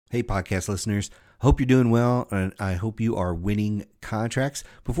Hey, podcast listeners. Hope you're doing well, and I hope you are winning contracts.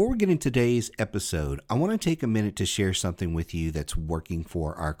 Before we get into today's episode, I want to take a minute to share something with you that's working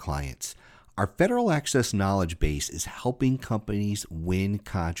for our clients. Our Federal Access knowledge base is helping companies win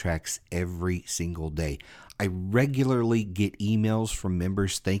contracts every single day. I regularly get emails from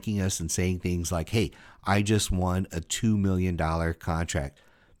members thanking us and saying things like, hey, I just won a $2 million contract.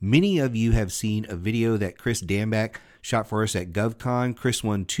 Many of you have seen a video that Chris Danback shot for us at GovCon. Chris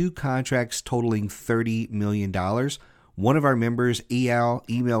won 2 contracts totaling $30 million. One of our members, Eyal,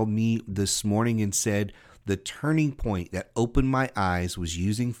 emailed me this morning and said, the turning point that opened my eyes was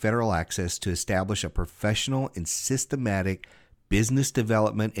using Federal Access to establish a professional and systematic business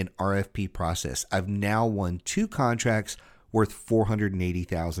development and RFP process. I've now won 2 contracts worth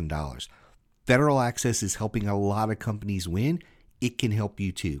 $480,000. Federal Access is helping a lot of companies win. It can help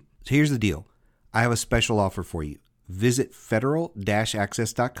you too. So here's the deal. I have a special offer for you. Visit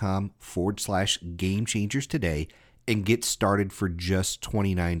federal-access.com/game changers today and get started for just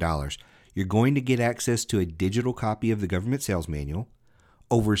 $29. You're going to get access to a digital copy of the government sales manual,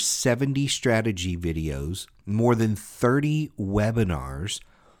 over 70 strategy videos, more than 30 webinars,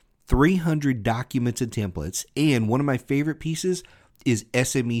 300 documents and templates, and one of my favorite pieces is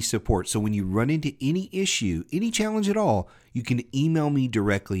SME support. So when you run into any issue, any challenge at all, you can email me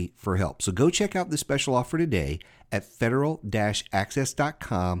directly for help. So go check out the special offer today at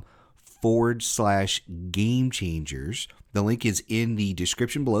federal-access.com/game changers. The link is in the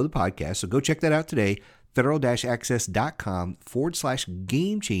description below the podcast. So go check that out today,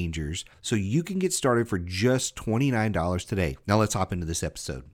 federal-access.com/game changers, so you can get started for just $29 today. Now let's hop into this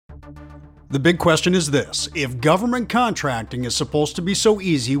episode. The big question is this: if government contracting is supposed to be so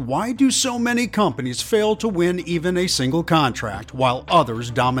easy, why do so many companies fail to win even a single contract while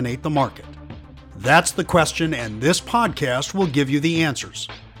others dominate the market? That's the question, and this podcast will give you the answers.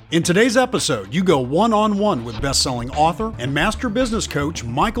 In today's episode, you go one-on-one with best-selling author and master business coach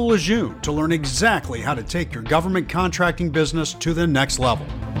Michael Lejeune to learn exactly how to take your government contracting business to the next level.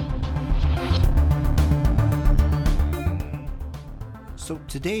 So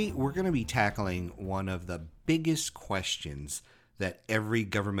today we're going to be tackling one of the biggest questions that every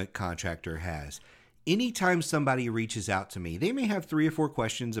government contractor has. Anytime somebody reaches out to me, they may have 3 or 4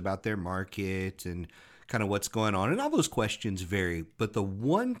 questions about their market and kind of what's going on. And all those questions vary. But the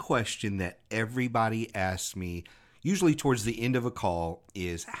one question that everybody asks me, usually towards the end of a call,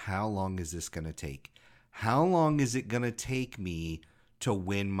 is how long is this going to take? How long is it going to take me to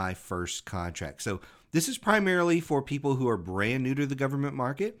win my first contract? So this is primarily for people who are brand new to the government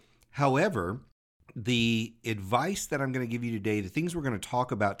market. However, the advice that I'm going to give you today, the things we're going to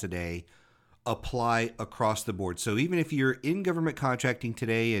talk about today, apply across the board. So even if you're in government contracting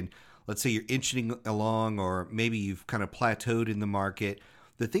today and let's say you're inching along, or maybe you've kind of plateaued in the market,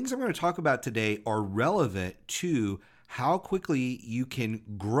 the things I'm going to talk about today are relevant to how quickly you can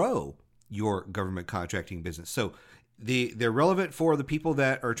grow your government contracting business. So they're relevant for the people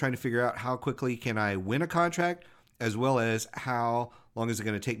that are trying to figure out how quickly can I win a contract, as well as how long is it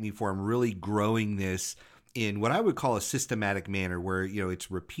going to take me before I'm really growing this in what I would call a systematic manner, where it's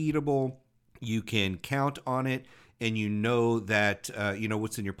repeatable, you can count on it, and you know that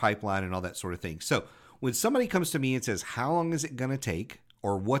what's in your pipeline and all that sort of thing. So when somebody comes to me and says, how long is it going to take,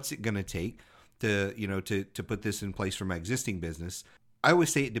 or what's it going to take to put this in place for my existing business, I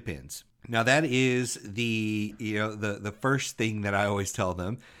always say it depends. Now that is the first thing that I always tell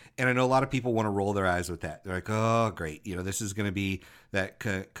them. And I know a lot of people want to roll their eyes with that. They're like, oh, great. This is going to be that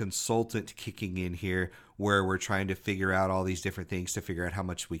consultant kicking in here where we're trying to figure out all these different things to figure out how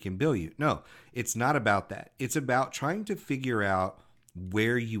much we can bill you. No, it's not about that. It's about trying to figure out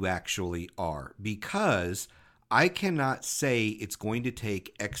where you actually are, because I cannot say it's going to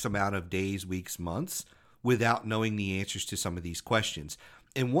take X amount of days, weeks, months without knowing the answers to some of these questions.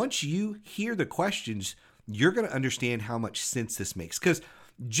 And once you hear the questions, you're going to understand how much sense this makes. Because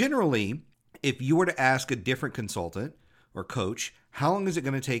generally, if you were to ask a different consultant or coach, how long is it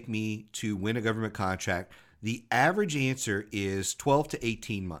going to take me to win a government contract? The average answer is 12 to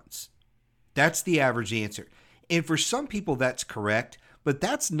 18 months. That's the average answer. And for some people, that's correct, but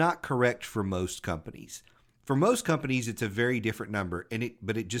that's not correct for most companies. For most companies, it's a very different number,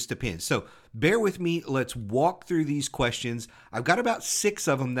 but it just depends. So bear with me. Let's walk through these questions. I've got about 6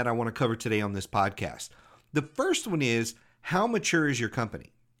 of them that I want to cover today on this podcast. The first one is, how mature is your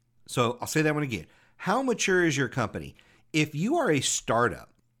company? So I'll say that one again. How mature is your company? If you are a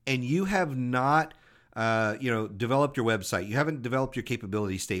startup and you have not developed your website, you haven't developed your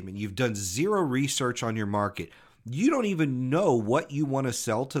capability statement, you've done zero research on your market, you don't even know what you want to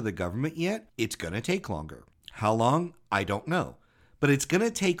sell to the government yet, it's going to take longer. How long? I don't know. but it's going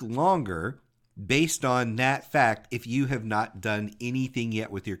to take longer based on that fact if you have not done anything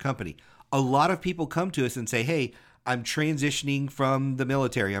yet with your company. A lot of people come to us and say, hey, I'm transitioning from the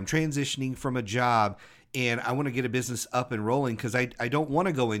military. I'm transitioning from a job, and I want to get a business up and rolling because I don't want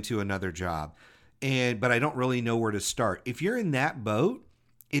to go into another job, but I don't really know where to start. If you're in that boat,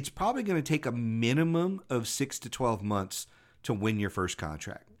 it's probably going to take a minimum of 6 to 12 months to win your first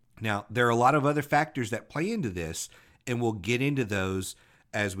contract. Now, there are a lot of other factors that play into this, and we'll get into those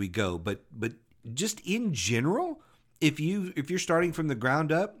as we go. But just in general, if you're starting from the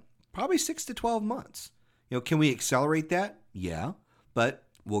ground up, probably 6 to 12 months. Can we accelerate that? Yeah, but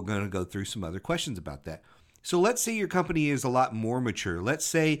we're going to go through some other questions about that. So let's say your company is a lot more mature. Let's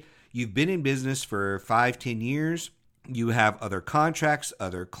say you've been in business for 5-10 years. You have other contracts,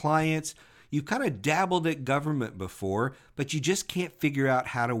 other clients. You've kind of dabbled at government before, but you just can't figure out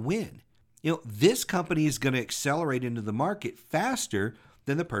how to win. This company is going to accelerate into the market faster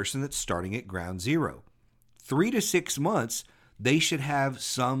than the person that's starting at ground zero. 3 to 6 months, they should have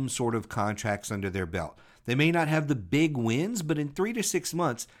some sort of contracts under their belt. They may not have the big wins, but in 3 to 6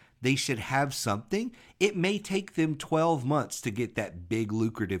 months, they should have something. It may take them 12 months to get that big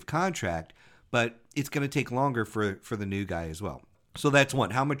lucrative contract, but it's going to take longer for the new guy as well. So that's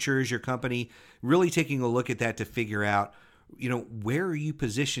one. How mature is your company? Really taking a look at that to figure out, where are you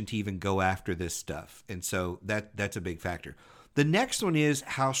positioned to even go after this stuff? And so that's a big factor. The next one is,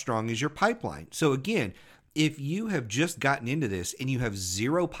 how strong is your pipeline? So again, if you have just gotten into this and you have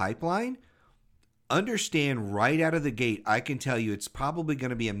zero pipeline, understand right out of the gate, I can tell you it's probably going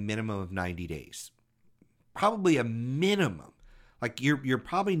to be a minimum of 90 days. Probably a minimum. Like you're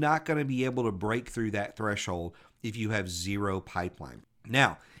probably not going to be able to break through that threshold if you have zero pipeline.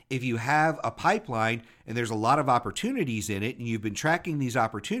 Now, if you have a pipeline and there's a lot of opportunities in it and you've been tracking these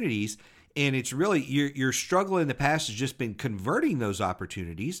opportunities and it's really your struggle in the past has just been converting those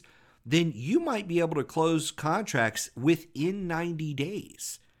opportunities, then you might be able to close contracts within 90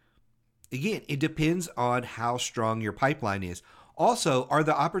 days. Again, it depends on how strong your pipeline is. Also, are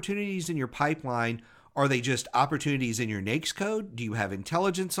the opportunities in your pipeline, are they just opportunities in your NAICS code? Do you have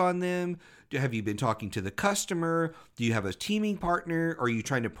intelligence on them? Have you been talking to the customer? Do you have a teaming partner? Are you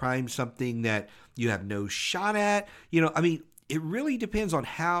trying to prime something that you have no shot at? It really depends on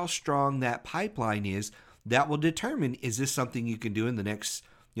how strong that pipeline is. That will determine, is this something you can do in the next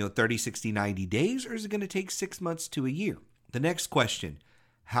 30, 60, 90 days, or is it going to take 6 months to a year? The next question,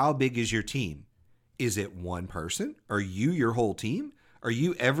 how big is your team? Is it one person? Are you your whole team? Are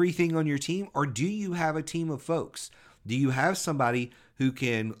you everything on your team? Or do you have a team of folks? Do you have somebody who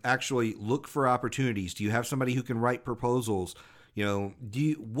can actually look for opportunities? Do you have somebody who can write proposals?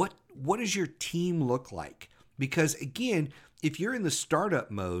 What does your team look like? Because again, if you're in the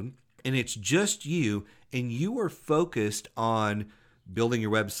startup mode and it's just you and you are focused on building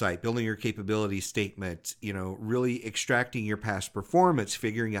your website, building your capability statement, really extracting your past performance,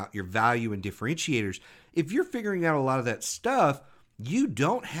 figuring out your value and differentiators. If you're figuring out a lot of that stuff, you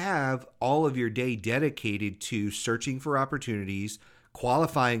don't have all of your day dedicated to searching for opportunities,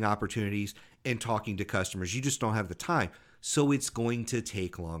 qualifying opportunities, and talking to customers. You just don't have the time. So it's going to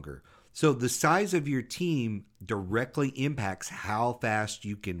take longer. So the size of your team directly impacts how fast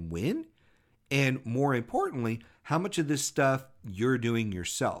you can win. And more importantly, how much of this stuff you're doing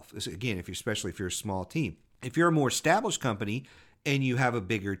yourself. Again, especially if you're a small team. If you're a more established company and you have a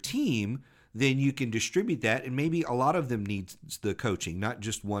bigger team, then you can distribute that. And maybe a lot of them need the coaching, not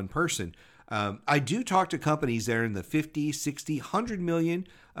just one person. I do talk to companies that are in the 50, 60, 100 million.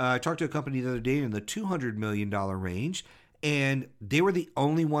 I talked to a company the other day in the $200 million range, and they were the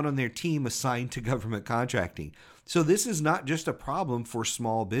only one on their team assigned to government contracting. So this is not just a problem for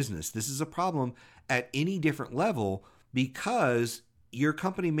small business. This is a problem at any different level because your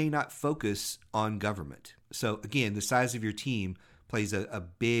company may not focus on government. So again, the size of your team plays a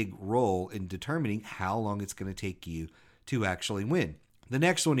big role in determining how long it's going to take you to actually win. The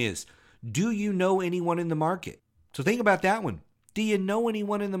next one is, do you know anyone in the market? So think about that one. Do you know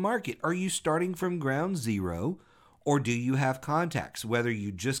anyone in the market? Are you starting from ground zero, or do you have contacts? Whether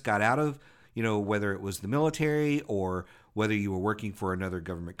you just got out of, whether it was the military or whether you were working for another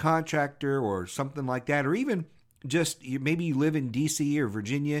government contractor or something like that, or even just maybe you live in DC or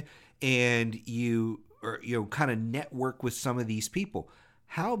Virginia and you kind of network with some of these people.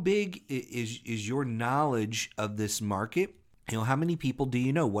 How big is your knowledge of this market? How many people do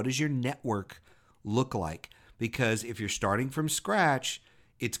you know? What does your network look like? Because if you're starting from scratch,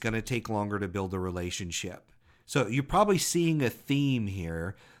 it's going to take longer to build a relationship. So you're probably seeing a theme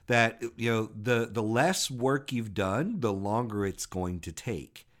here that, the less work you've done, the longer it's going to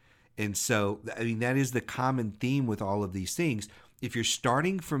take. And so, that is the common theme with all of these things. If you're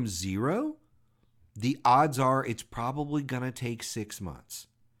starting from zero, the odds are it's probably going to take 6 months.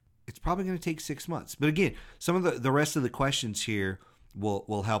 It's probably going to take 6 months. But again, some of the rest of the questions here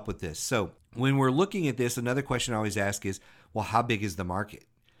will help with this. So when we're looking at this, another question I always ask is, well, how big is the market?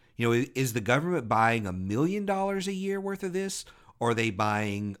 Is the government buying $1 million a year worth of this? Or are they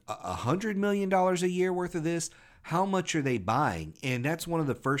buying $100 million a year worth of this? How much are they buying? And that's one of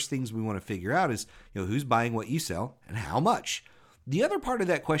the first things we want to figure out is, who's buying what you sell and how much? The other part of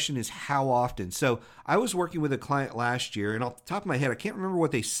that question is how often. So I was working with a client last year, and off the top of my head, I can't remember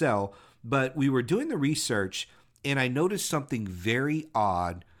what they sell, but we were doing the research, and I noticed something very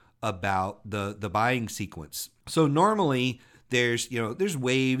odd about the buying sequence. So normally there's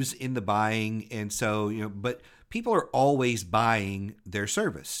waves in the buying, and so but people are always buying their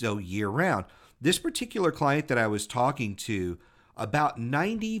service, so year round. This particular client that I was talking to, about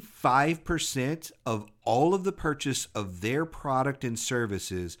 95% of all of the purchase of their product and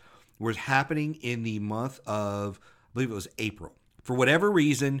services was happening in the month of, I believe it was April. For whatever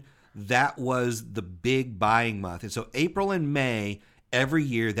reason, that was the big buying month. And so April and May, every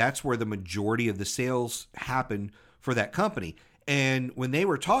year, that's where the majority of the sales happen for that company. And when they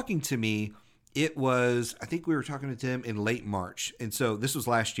were talking to me, it was, I think we were talking to them in late March. And so this was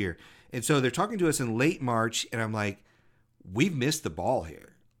last year. And so they're talking to us in late March, and I'm like, we've missed the ball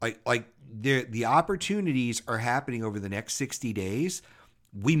here. Like the opportunities are happening over the next 60 days.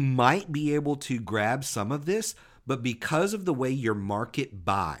 We might be able to grab some of this, but because of the way your market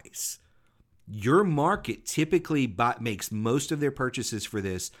buys, your market typically makes most of their purchases for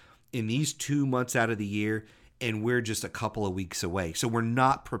this in these 2 months out of the year, and we're just a couple of weeks away. So we're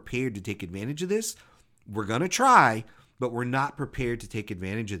not prepared to take advantage of this. We're going to try, but we're not prepared to take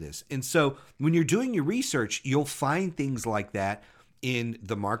advantage of this. And so when you're doing your research, you'll find things like that in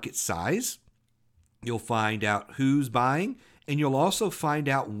the market size. You'll find out who's buying, and you'll also find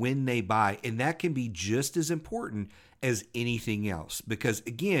out when they buy. And that can be just as important as anything else. Because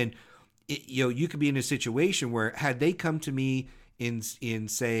again, you could be in a situation where had they come to me in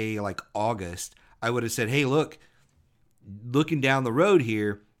say like August, I would have said, hey, looking down the road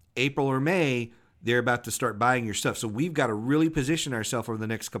here, April or May, they're about to start buying your stuff. So we've got to really position ourselves over the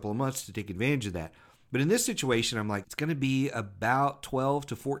next couple of months to take advantage of that. But in this situation, I'm like, it's going to be about 12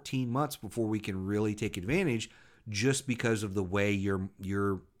 to 14 months before we can really take advantage, just because of the way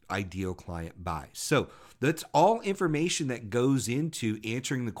your ideal client buys. So that's all information that goes into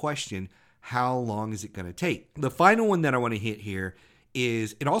answering the question, how long is it going to take? The final one that I want to hit here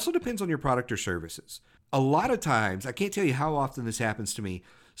is it also depends on your product or services. A lot of times, I can't tell you how often this happens to me.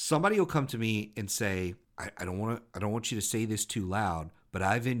 Somebody will come to me and say, I don't want you to say this too loud, but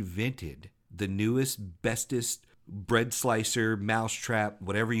I've invented the newest, bestest bread slicer, mousetrap,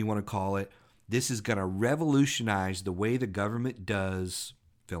 whatever you want to call it. This is going to revolutionize the way the government does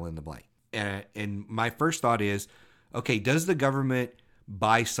fill in the blank. And my first thought is, okay, does the government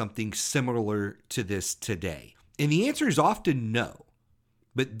buy something similar to this today? And the answer is often no.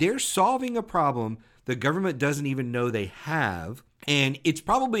 But they're solving a problem the government doesn't even know they have. And it's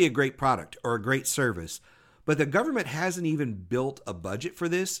probably a great product or a great service, but the government hasn't even built a budget for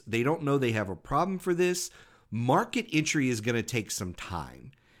this. They don't know they have a problem for this. Market entry is going to take some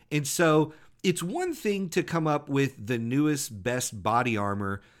time. And so it's one thing to come up with the newest, best body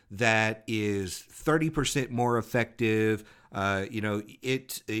armor that is 30% more effective.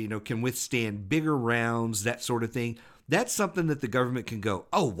 It can withstand bigger rounds, that sort of thing. That's something that the government can go,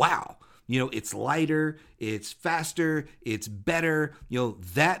 oh, wow. It's lighter, it's faster, it's better.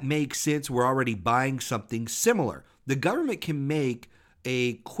 That makes sense. We're already buying something similar. The government can make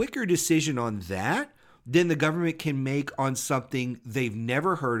a quicker decision on that than the government can make on something they've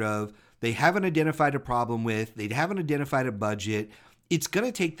never heard of, they haven't identified a problem with, they haven't identified a budget. It's going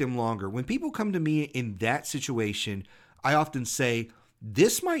to take them longer. When people come to me in that situation, I often say,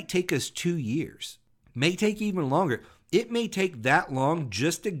 this might take us 2 years, may take even longer. It may take that long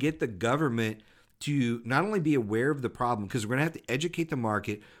just to get the government to not only be aware of the problem, because we're going to have to educate the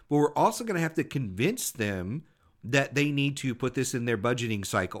market, but we're also going to have to convince them that they need to put this in their budgeting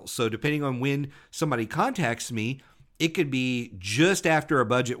cycle. So depending on when somebody contacts me, it could be just after a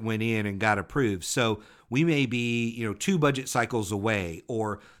budget went in and got approved. So we may be, 2 budget cycles away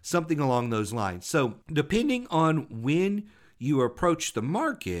or something along those lines. So depending on when you approach the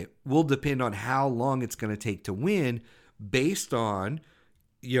market will depend on how long it's going to take to win, based on,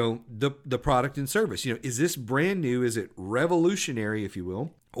 the product and service. Is this brand new? Is it revolutionary, if you will?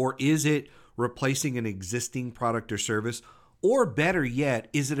 Or is it replacing an existing product or service? Or better yet,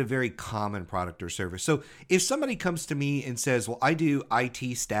 is it a very common product or service? So if somebody comes to me and says, well, I do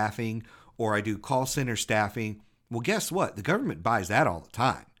IT staffing or I do call center staffing, Well, guess what? The government buys that all the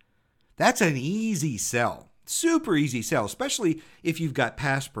time. That's an easy sell. Super easy sell, especially if you've got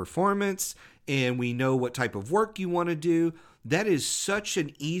past performance and we know what type of work you want to do. That is such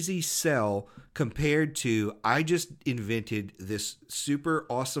an easy sell compared to, I just invented this super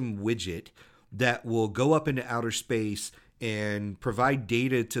awesome widget that will go up into outer space and provide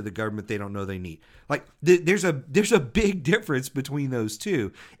data to the government they don't know they need. Like there's a big difference between those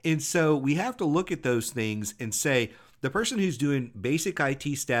two. And so we have to look at those things and say, the person who's doing basic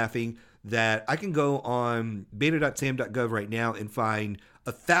IT staffing, that I can go on beta.sam.gov right now and find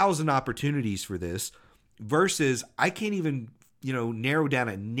 1,000 opportunities for this, versus I can't even, narrow down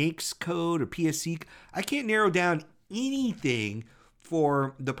a NAICS code or PSC. I can't narrow down anything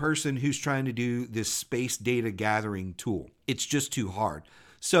for the person who's trying to do this space data gathering tool. It's just too hard.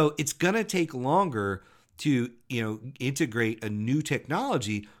 So it's going to take longer to, integrate a new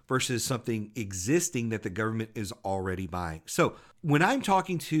technology versus something existing that the government is already buying. So when I'm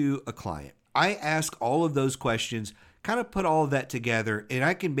talking to a client, I ask all of those questions, kind of put all of that together, and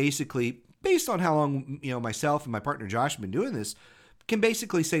I can basically, based on how long, myself and my partner Josh have been doing this, can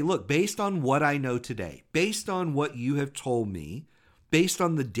basically say, look, based on what I know today, based on what you have told me, based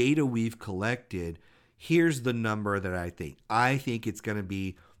on the data we've collected, here's the number that I think. I think it's going to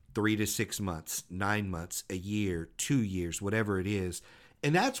be 3 to 6 months, 9 months, a year, 2 years, whatever it is.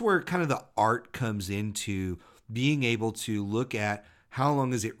 And that's where kind of the art comes into being able to look at how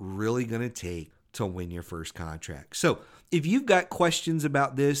long is it really going to take to win your first contract. So if you've got questions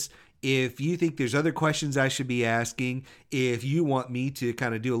about this, if you think there's other questions I should be asking, if you want me to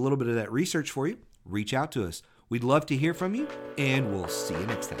kind of do a little bit of that research for you, reach out to us. We'd love to hear from you, and we'll see you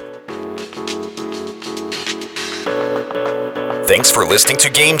next time. Thanks for listening to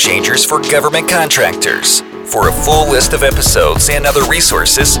Game Changers for Government Contractors. For a full list of episodes and other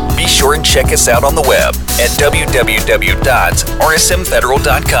resources, be sure and check us out on the web at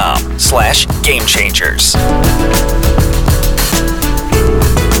www.rsmfederal.com/gamechangers.